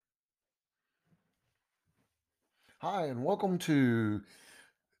Hi, and welcome to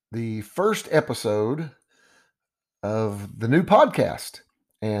the first episode of the new podcast.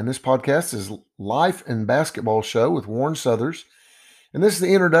 And this podcast is Life and Basketball Show with Warren Suthers. And this is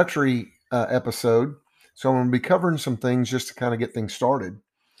the introductory episode. So I'm going to be covering some things just to kind of get things started.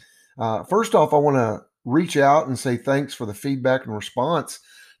 First off, I want to reach out and say thanks for the feedback and response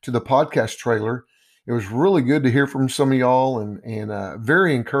to the podcast trailer. It was really good to hear from some of y'all and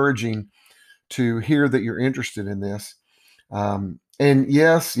very encouraging to hear that you're interested in this. And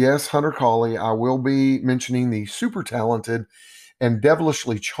yes, Hunter Colley, I will be mentioning the super talented and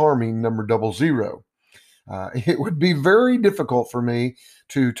devilishly charming number 00. It would be very difficult for me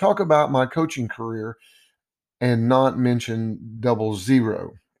to talk about my coaching career and not mention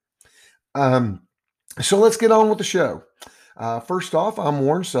 00. So let's get on with the show. First off, I'm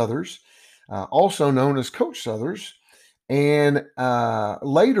Warren Suthers, also known as Coach Suthers. And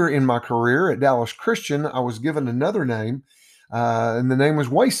later in my career at Dallas Christian, I was given another name, and the name was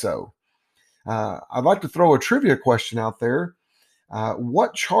Waso. I'd like to throw a trivia question out there.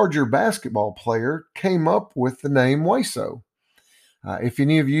 What Charger basketball player came up with the name Waso? If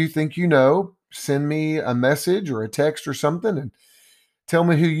any of you think you know, send me a message or a text or something and tell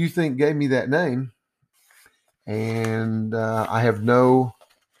me who you think gave me that name. And I have no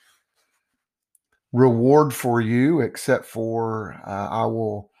reward for you except for I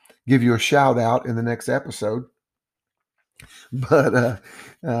will give you a shout out in the next episode. But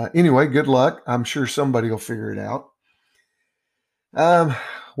anyway, good luck. I'm sure somebody will figure it out.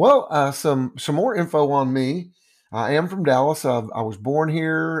 Some more info on me. I am from Dallas. I was born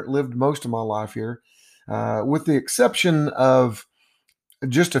here, lived most of my life here, with the exception of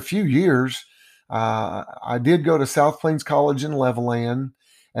just a few years. I did go to South Plains College in Levelland,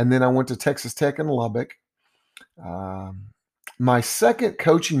 and then I went to Texas Tech in Lubbock. My second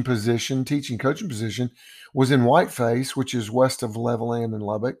teaching coaching position, was in Whiteface, which is west of Levelland and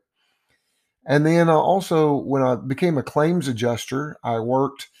Lubbock. And then also, when I became a claims adjuster, I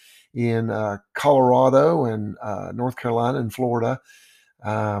worked in Colorado and North Carolina and Florida,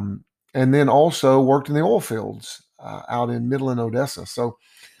 and then also worked in the oil fields out in Midland, Odessa. So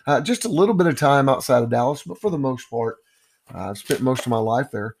just a little bit of time outside of Dallas, but for the most part, I've spent most of my life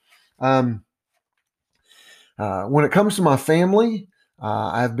there. When it comes to my family,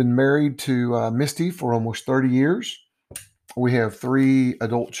 I've been married to Misty for almost 30 years. We have 3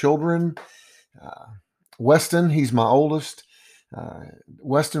 adult children. Weston, he's my oldest.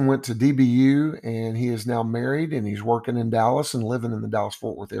 Weston went to DBU, and he is now married, and he's working in Dallas and living in the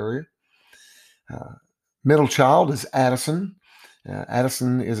Dallas-Fort Worth area. Middle child is Addison.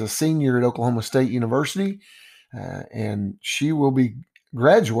 Addison is a senior at Oklahoma State University, and she will be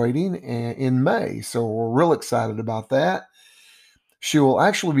graduating in May. So we're real excited about that. She will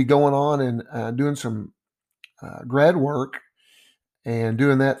actually be going on and doing some grad work and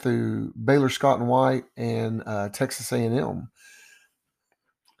doing that through Baylor Scott and White and Texas A&M.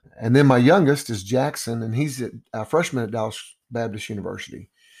 And then my youngest is Jackson, and he's a freshman at Dallas Baptist University.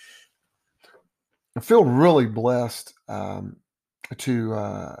 I feel really blessed to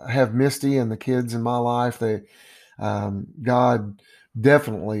have Misty and the kids in my life. God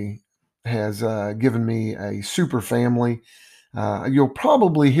definitely has given me a super family. You'll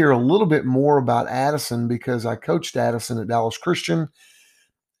probably hear a little bit more about Addison because I coached Addison at Dallas Christian,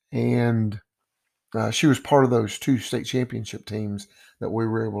 and she was part of those 2 state championship teams that we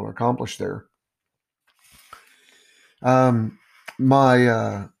were able to accomplish there. The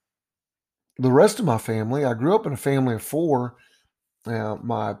rest of my family, I grew up in a family of 4.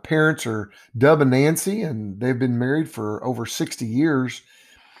 My parents are Dub and Nancy, and they've been married for over 60 years.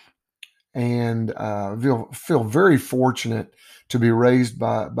 And feel very fortunate to be raised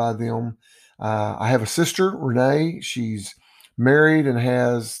by them. I have a sister, Renee. She's married and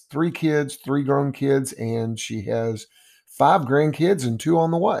has 3 kids, 3 grown kids, and she has 5 grandkids and 2 on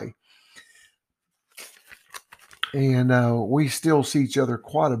the way. And we still see each other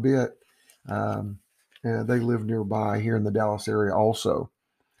quite a bit. They live nearby here in the Dallas area also.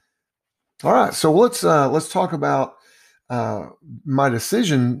 All right, so let's talk about my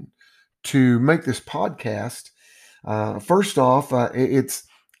decision to make this podcast. First off, I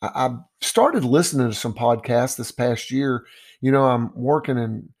started listening to some podcasts this past year. You know, I'm working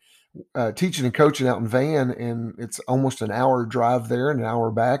and teaching and coaching out in Van, and it's almost an hour drive there and an hour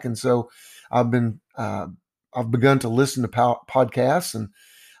back. And so I've begun to listen to podcasts, and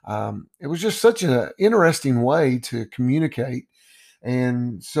it was just such an interesting way to communicate.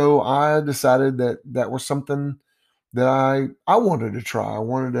 And so I decided that was something that I wanted to try. I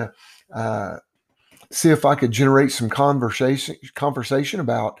wanted to see if I could generate some conversation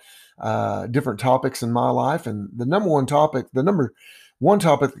about different topics in my life, and the number one topic that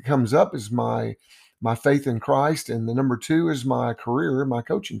comes up is my faith in Christ, and the number two is my career, my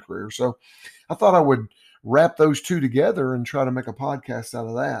coaching career. So I thought I would wrap those two together and try to make a podcast out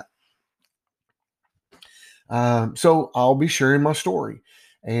of that. So I'll be sharing my story,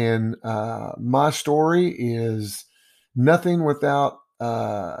 and my story is nothing without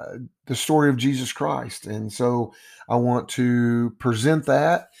the story of Jesus Christ. And so I want to present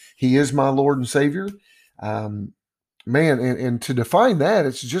that. He is my Lord and Savior. Man, and to define that,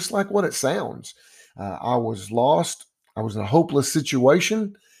 it's just like what it sounds. I was lost. I was in a hopeless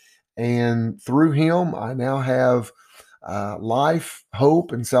situation. And through him, I now have life,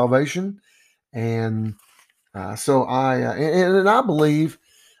 hope, and salvation. And so I believe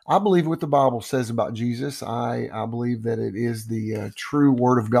what the Bible says about Jesus. I believe that it is the true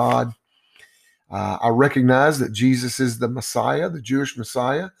Word of God. I recognize that Jesus is the Messiah, the Jewish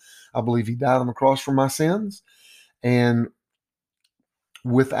Messiah. I believe he died on the cross for my sins. And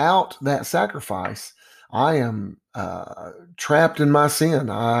without that sacrifice, I am trapped in my sin.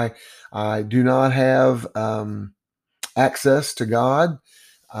 I do not have access to God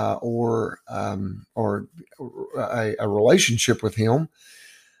or a relationship with Him.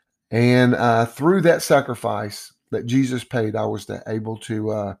 And through that sacrifice that Jesus paid, I was able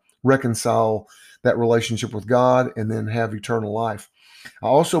to reconcile that relationship with God and then have eternal life. I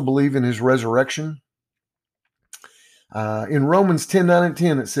also believe in His resurrection. In Romans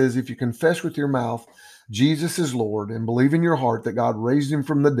 10:9-10, it says, if you confess with your mouth Jesus is Lord and believe in your heart that God raised him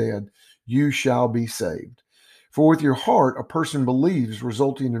from the dead, you shall be saved. For with your heart a person believes,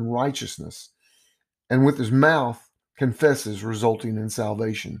 resulting in righteousness, and with his mouth confesses, resulting in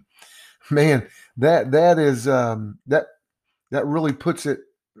salvation. Man, that is that really puts it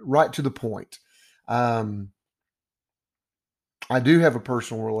right to the point. I do have a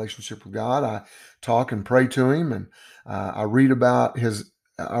personal relationship with God. I talk and pray to him, and I read about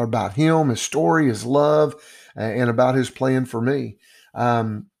him, his story, his love, and about his plan for me.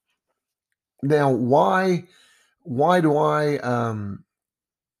 Now, why do I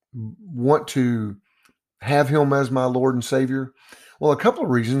want to have him as my Lord and Savior? Well, a couple of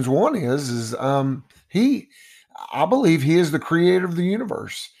reasons. One is I believe he is the creator of the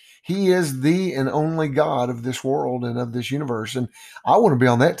universe. He is the and only God of this world and of this universe. And I want to be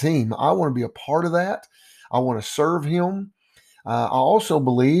on that team. I want to be a part of that. I want to serve him. I also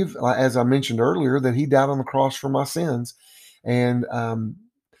believe, as I mentioned earlier, that he died on the cross for my sins and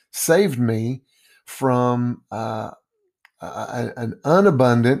saved me from an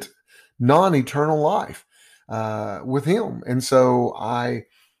unabundant, non-eternal life with him. And so I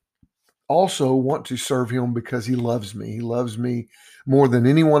also want to serve him because he loves me. He loves me more than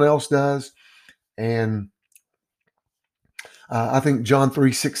anyone else does. And I think John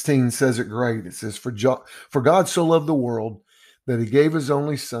 3:16 says it great. It says, for God so loved the world that he gave his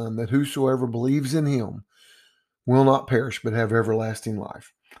only son, that whosoever believes in him will not perish, but have everlasting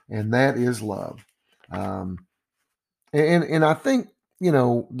life. And that is love. And I think,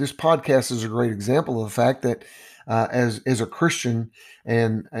 this podcast is a great example of the fact that as a Christian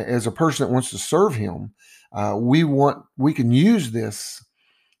and as a person that wants to serve him, we can use this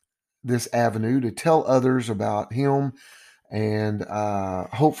avenue to tell others about him and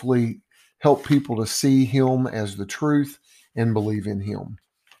hopefully help people to see him as the truth and believe in him.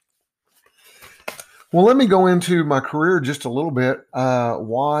 Well, let me go into my career just a little bit.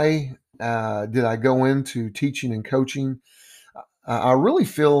 Why did I go into teaching and coaching? I really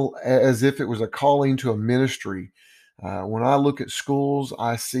feel as if it was a calling to a ministry. When I look at schools,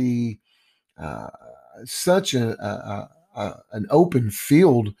 I see such an open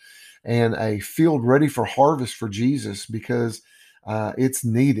field and a field ready for harvest for Jesus because it's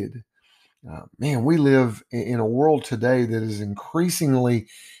needed. Man, we live in a world today that is increasingly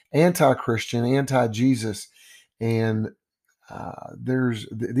anti-Christian, anti-Jesus, and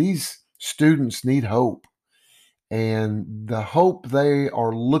these students need hope. And the hope they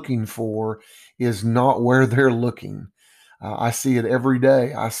are looking for is not where they're looking. I see it every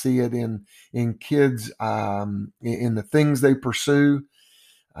day. I see it in kids, in the things they pursue,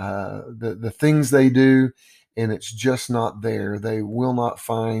 the things they do, and it's just not there. They will not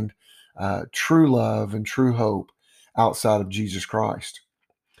find true love and true hope outside of Jesus Christ.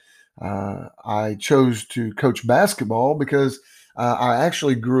 I chose to coach basketball because I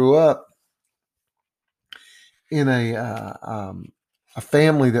actually grew up in a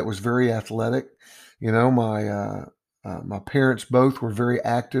family that was very athletic. My parents both were very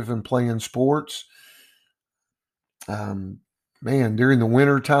active in playing sports. Man, during the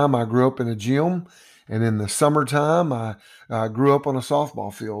winter time, I grew up in a gym, And in the summertime, I grew up on a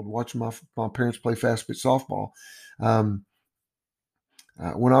softball field, watching my parents play fast pitch softball. Um,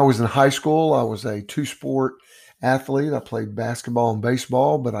 when I was in high school, I was a two sport athlete. I played basketball and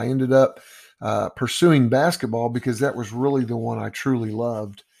baseball, but I ended up pursuing basketball because that was really the one I truly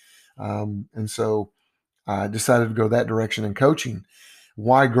loved. And so I decided to go that direction in coaching.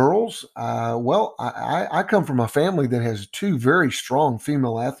 Why girls? Well, I come from a family that has two very strong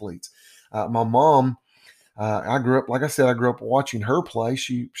female athletes. My mom, I grew up, like I said, I grew up watching her play.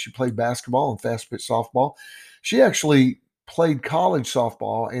 She played basketball and fast pitch softball. She actually played college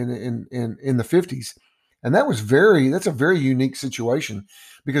softball in the 50s. And that's a very unique situation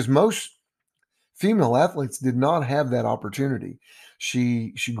because most female athletes did not have that opportunity.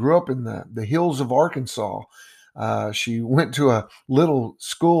 She grew up in the hills of Arkansas. She went to a little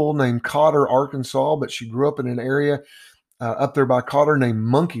school named Cotter, Arkansas, but she grew up in an area up there by Cotter named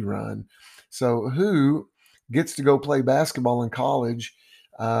Monkey Run. So who gets to go play basketball in college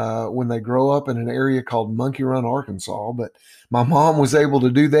when they grow up in an area called Monkey Run, Arkansas? But my mom was able to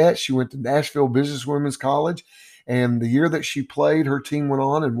do that. She went to Nashville Business Women's College, and the year that she played, her team went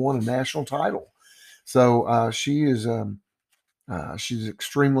on and won a national title. So she's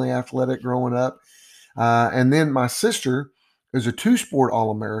extremely athletic growing up. And then my sister is a two sport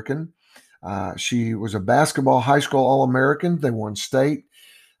All American. She was a basketball high school All American. They won state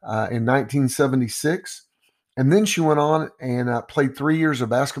in 1976. And then she went on and played 3 years of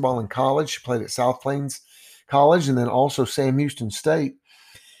basketball in college. She played at South Plains College and then also Sam Houston State.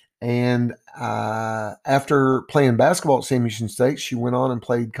 And after playing basketball at Sam Houston State, she went on and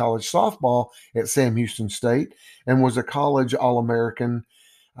played college softball at Sam Houston State and was a college All American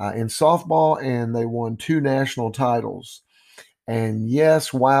in softball. And they won 2 national titles. And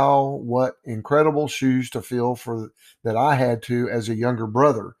yes, wow, what incredible shoes to fill for that I had to as a younger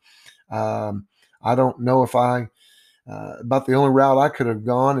brother. I don't know if about the only route I could have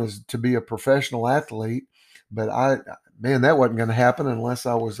gone is to be a professional athlete, but man, that wasn't going to happen unless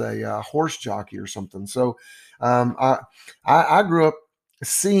I was a horse jockey or something. So um, I, I grew up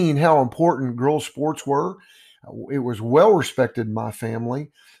seeing how important girls' sports were. It was well respected in my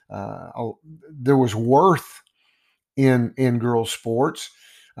family. There was worth in girls' sports.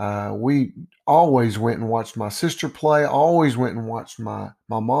 We always went and watched my sister play. Always went and watched my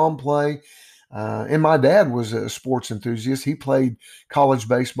mom play. And my dad was a sports enthusiast. He played college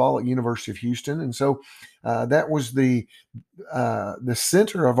baseball at University of Houston, and so that was the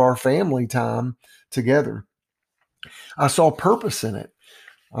center of our family time together. I saw purpose in it.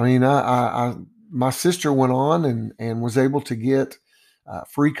 I mean, my sister went on and was able to get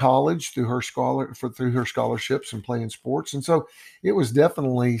free college through through her scholarships and playing sports, and so it was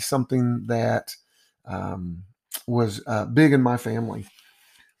definitely something that was big in my family.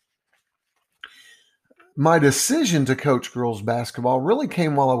 My decision to coach girls basketball really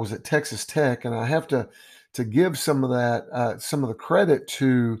came while I was at Texas Tech, and I have to give some of that some of the credit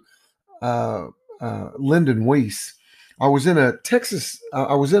to uh, Lyndon Weiss. I was in a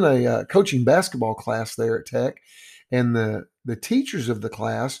coaching basketball class there at Tech, and the teachers of the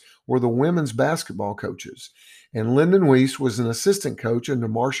class were the women's basketball coaches. And Lyndon Weiss was an assistant coach under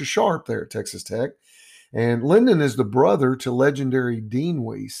Marcia Sharp there at Texas Tech. And Lyndon is the brother to legendary Dean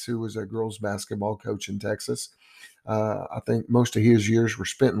Weiss, who was a girls basketball coach in Texas. I think most of his years were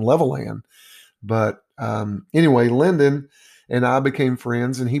spent in Levelland. But anyway, Lyndon and I became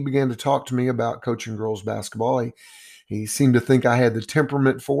friends, and he began to talk to me about coaching girls basketball. He seemed to think I had the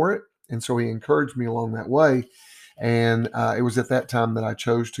temperament for it, and so he encouraged me along that way. And it was at that time that I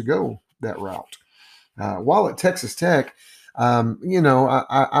chose to go that route. While at Texas Tech, I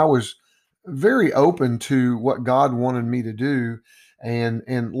was very open to what God wanted me to do.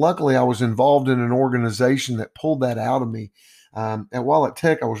 And luckily, I was involved in an organization that pulled that out of me. And while at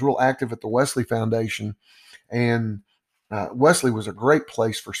Tech, I was real active at the Wesley Foundation. And Wesley was a great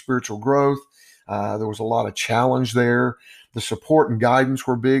place for spiritual growth. There was a lot of challenge there. The support and guidance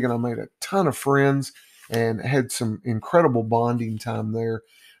were big, and I made a ton of friends and had some incredible bonding time there.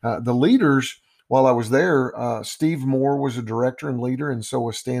 The leaders, while I was there, Steve Moore was a director and leader, and so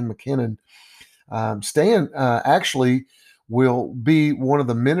was Stan McKinnon. Stan actually will be one of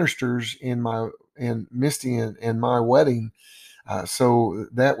the ministers in Misty and my wedding. So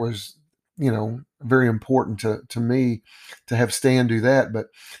that was, very important to me to have Stan do that. But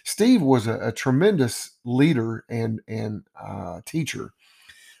Steve was a tremendous leader and teacher.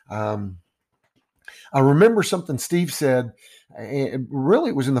 Um, I remember something Steve said.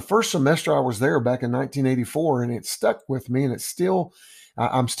 Really, it was in the first semester I was there back in 1984, and it stuck with me, and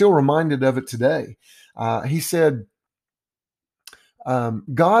I'm still reminded of it today. He said,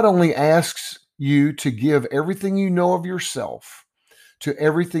 God only asks you to give everything you know of yourself to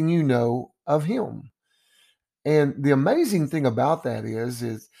everything you know of Him. And the amazing thing about that is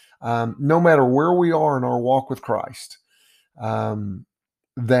no matter where we are in our walk with Christ, um,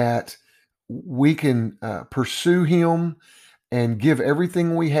 that we can pursue Him and give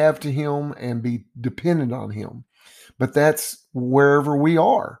everything we have to Him and be dependent on Him. But that's wherever we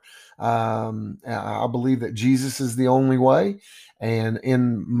are. I believe that Jesus is the only way. And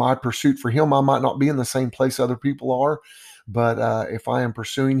in my pursuit for Him, I might not be in the same place other people are. But if I am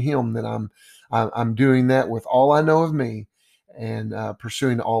pursuing Him, then I'm doing that with all I know of me and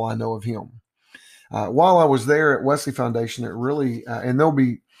pursuing all I know of Him. While I was there at Wesley Foundation, it really, and there'll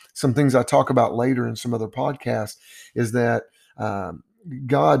be some things I talk about later in some other podcasts, is that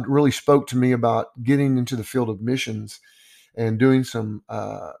God really spoke to me about getting into the field of missions and doing some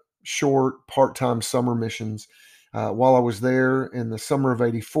short part-time summer missions. While I was there in the summer of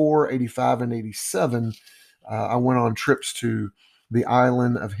 84, 85, and 87, I went on trips to the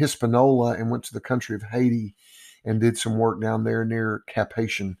island of Hispaniola and went to the country of Haiti and did some work down there near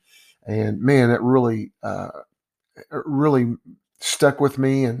Cap-Haïtien. And man, it really stuck with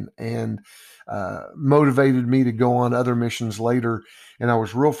me and motivated me to go on other missions later. And I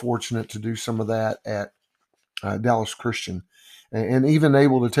was real fortunate to do some of that at Dallas Christian, and even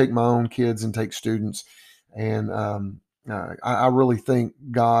able to take my own kids and take students. And I really think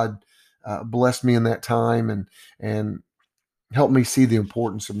God blessed me in that time and helped me see the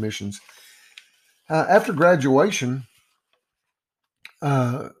importance of missions. After graduation,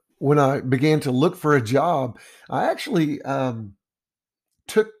 when I began to look for a job, I actually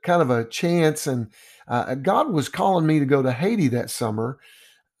took kind of a chance, and God was calling me to go to Haiti that summer.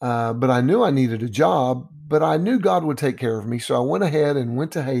 But I knew I needed a job, but I knew God would take care of me. So I went ahead and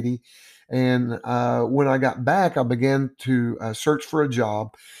went to Haiti. And when I got back, I began to search for a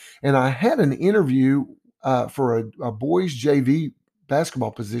job. And I had an interview for a boys JV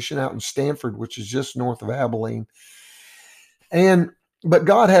basketball position out in Stanford, which is just north of Abilene. But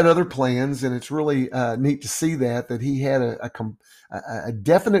God had other plans, and it's really neat to see that He had a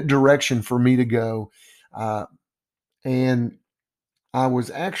definite direction for me to go. And I was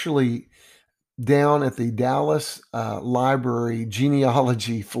actually down at the Dallas Library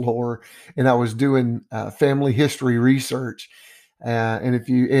genealogy floor, and I was doing family history research. And if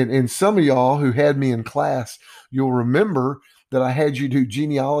you and some of y'all who had me in class, you'll remember that I had you do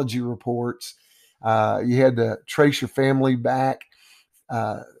genealogy reports. You had to trace your family back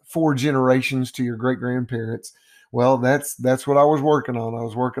 4 generations to your great grandparents. Well, that's what I was working on. I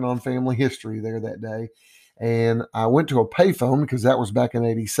was working on family history there that day. And I went to a payphone because that was back in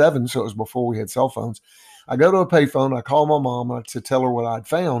 87. So it was before we had cell phones. I go to a payphone. I call my mom to tell her what I'd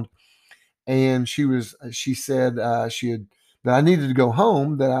found. And she said that I needed to go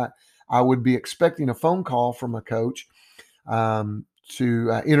home, that I would be expecting a phone call from a coach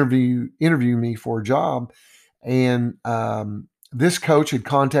to interview me for a job. And this coach had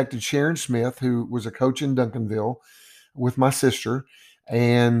contacted Sharon Smith, who was a coach in Duncanville with my sister.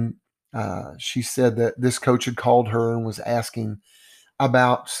 And she said that this coach had called her and was asking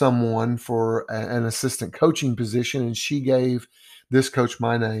about someone for an assistant coaching position. And she gave this coach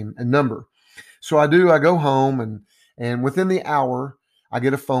my name and number. So I go home, and within the hour, I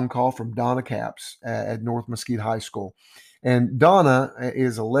get a phone call from Donna Capps at North Mesquite High School. And Donna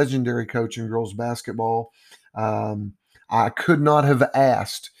is a legendary coach in girls basketball. I could not have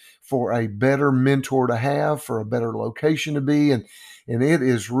asked for a better mentor to have, for a better location to be. And it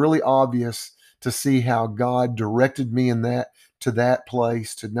is really obvious to see how God directed me to that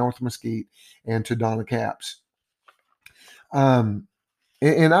place, to North Mesquite, and to Donna Capps. And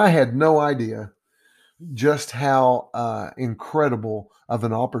I had no idea just how incredible of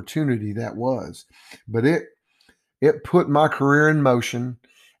an opportunity that was. But it put my career in motion,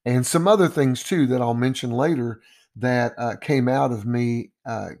 and some other things too that I'll mention later that came out of me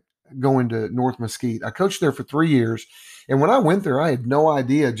going to North Mesquite. I coached there for 3 years, and when I went there, I had no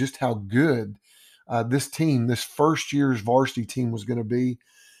idea just how good this team, this first year's varsity team, was going to be.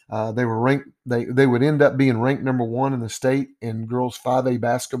 They were ranked. They would end up being ranked number 1 in the state in girls 5A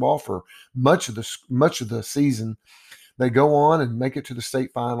basketball for much of the season. They go on and make it to the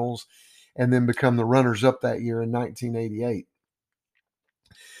state finals, and then become the runners up that year in 1988.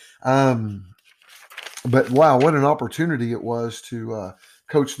 But wow, what an opportunity it was to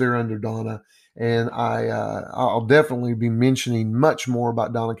coach there under Donna. And I'll definitely be mentioning much more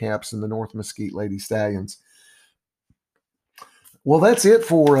about Donna Capps and the North Mesquite Lady Stallions. Well, that's it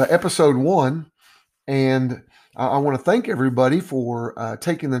for episode 1. And I want to thank everybody for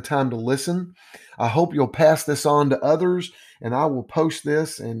taking the time to listen. I hope you'll pass this on to others, and I will post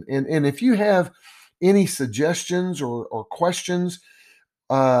this. And if you have any suggestions or questions,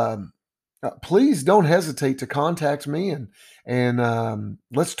 um, please don't hesitate to contact me and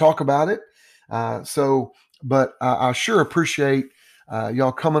let's talk about it. But I sure appreciate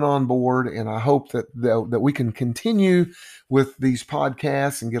y'all coming on board, and I hope that we can continue with these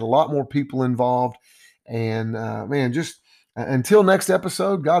podcasts and get a lot more people involved. And man, just until next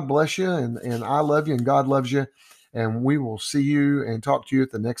episode, God bless you, and I love you, and God loves you, and we will see you and talk to you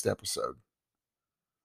at the next episode.